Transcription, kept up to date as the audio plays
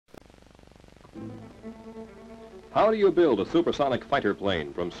How do you build a supersonic fighter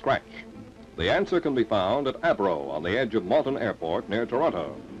plane from scratch? The answer can be found at Avro on the edge of Malton Airport near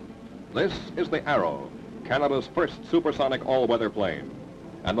Toronto. This is the Arrow, Canada's first supersonic all-weather plane.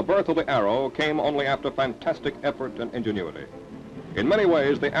 And the birth of the Arrow came only after fantastic effort and ingenuity. In many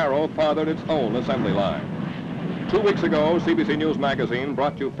ways, the Arrow fathered its own assembly line. 2 weeks ago, CBC Newsmagazine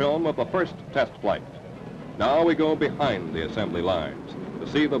brought you film of the first test flight. Now we go behind the assembly lines to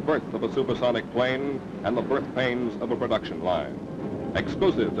see the birth of a supersonic plane and the birth pains of a production line.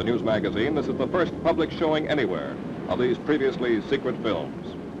 Exclusive to Newsmagazine, this is the first public showing anywhere of these previously secret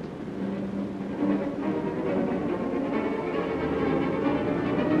films.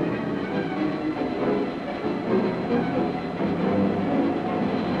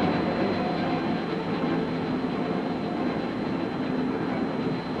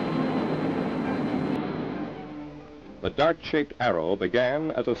 The dart-shaped Arrow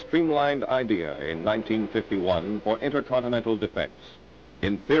began as a streamlined idea in 1951 for intercontinental defense.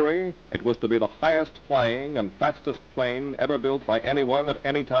 In theory, it was to be the highest flying and fastest plane ever built by anyone at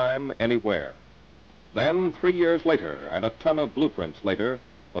any time, anywhere. Then, 3 years later, and a ton of blueprints later,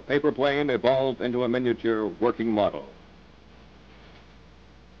 the paper plane evolved into a miniature working model.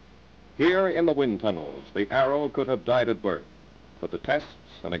 Here in the wind tunnels, the Arrow could have died at birth, but the tests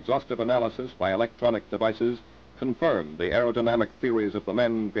and exhaustive analysis by electronic devices confirmed the aerodynamic theories of the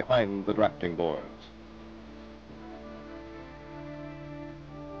men behind the drafting boards.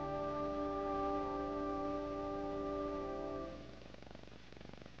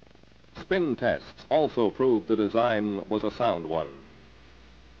 Spin tests also proved the design was a sound one.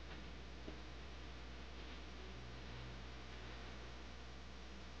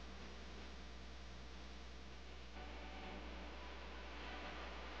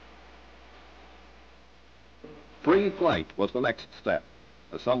 Free flight was the next step.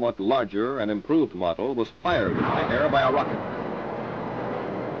 A somewhat larger and improved model was fired into the air by a rocket.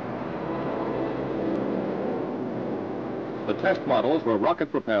 The test models were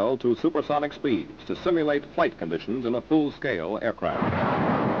rocket-propelled to supersonic speeds to simulate flight conditions in a full-scale aircraft.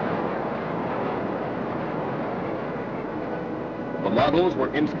 The models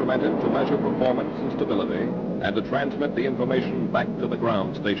were instrumented to measure performance and stability and to transmit the information back to the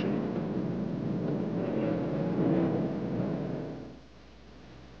ground station.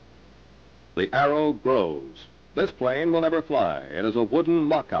 The Arrow grows. This plane will never fly. It is a wooden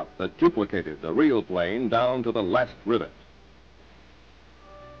mock-up that duplicated the real plane down to the last rivet.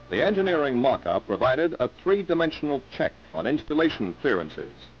 The engineering mock-up provided a three-dimensional check on installation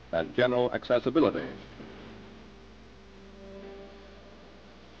clearances and general accessibility.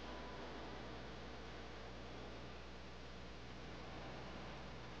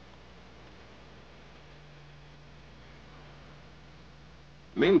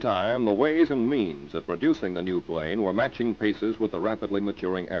 Meantime, the ways and means of producing the new plane were matching paces with the rapidly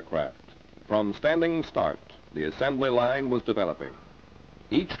maturing aircraft. From standing start, the assembly line was developing.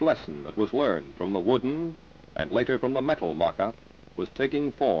 Each lesson that was learned from the wooden and later from the metal mock-up was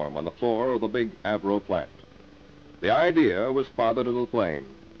taking form on the floor of the big Avro plant. The idea was father to the plane,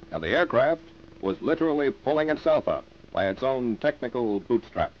 and the aircraft was literally pulling itself up by its own technical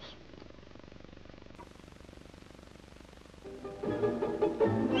bootstraps.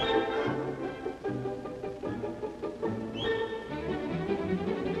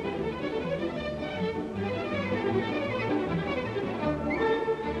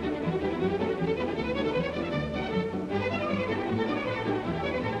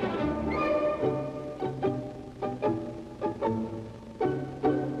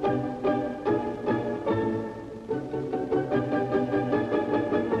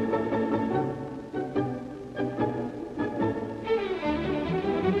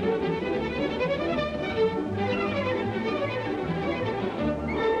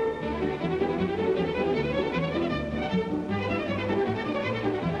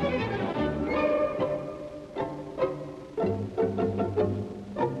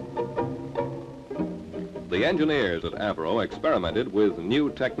 The engineers at Avro experimented with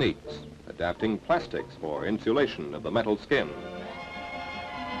new techniques, adapting plastics for insulation of the metal skin.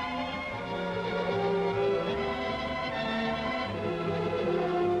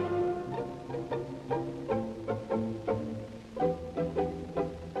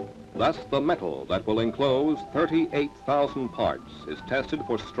 Thus, the metal that will enclose 38,000 parts is tested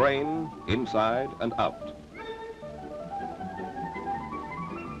for strain inside and out.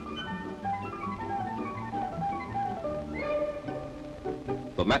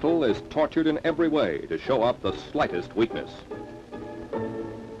 The metal is tortured in every way to show up the slightest weakness.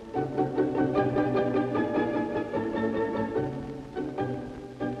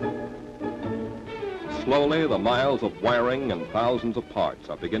 slowly, the miles of wiring and thousands of parts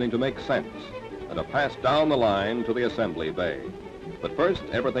are beginning to make sense and are passed down the line to the assembly bay. But first,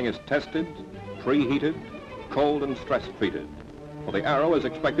 everything is tested, preheated, cold and stress treated. For the Arrow is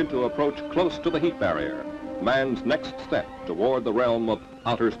expected to approach close to the heat barrier, man's next step toward the realm of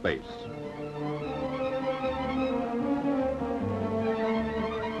outer space.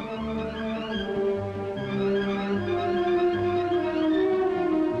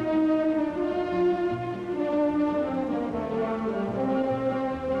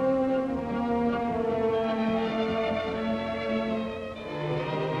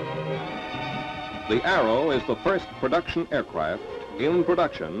 The Arrow is the first production aircraft in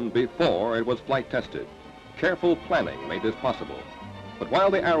production before it was flight tested. Careful planning made this possible. But while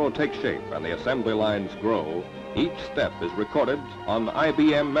the Arrow takes shape and the assembly lines grow, each step is recorded on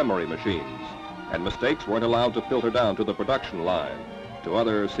IBM memory machines, and mistakes weren't allowed to filter down to the production line, to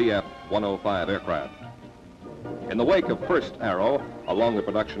other CF-105 aircraft. In the wake of first Arrow, along the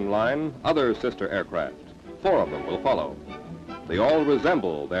production line, other sister aircraft, 4 of them will follow. They all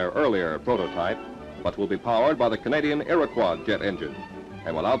resemble their earlier prototype, but will be powered by the Canadian Iroquois jet engine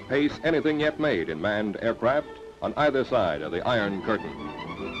and will outpace anything yet made in manned aircraft on either side of the Iron Curtain.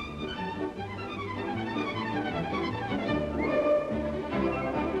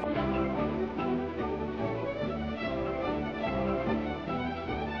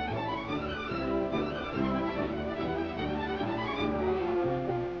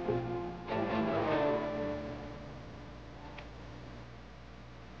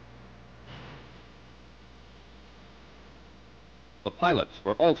 The pilots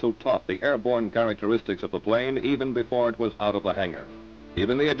were also taught the airborne characteristics of the plane even before it was out of the hangar.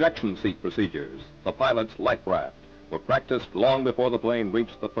 Even the ejection seat procedures, the pilot's life raft, were practiced long before the plane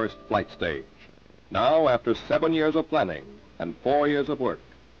reached the first flight stage. Now, after 7 years of planning and 4 years of work,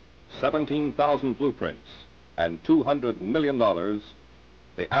 17,000 blueprints, and $200 million,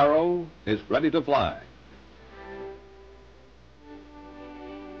 the Arrow is ready to fly.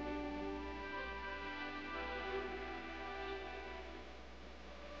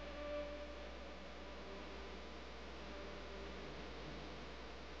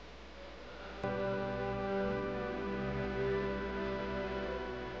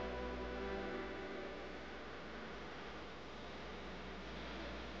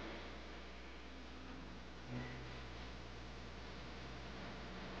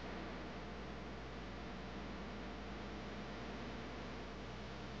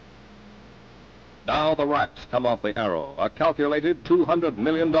 Now the rocks come off the Arrow. A calculated $200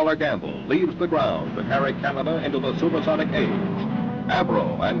 million gamble leaves the ground to carry Canada into the supersonic age.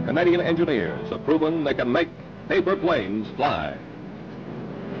 Avro and Canadian engineers have proven they can make paper planes fly.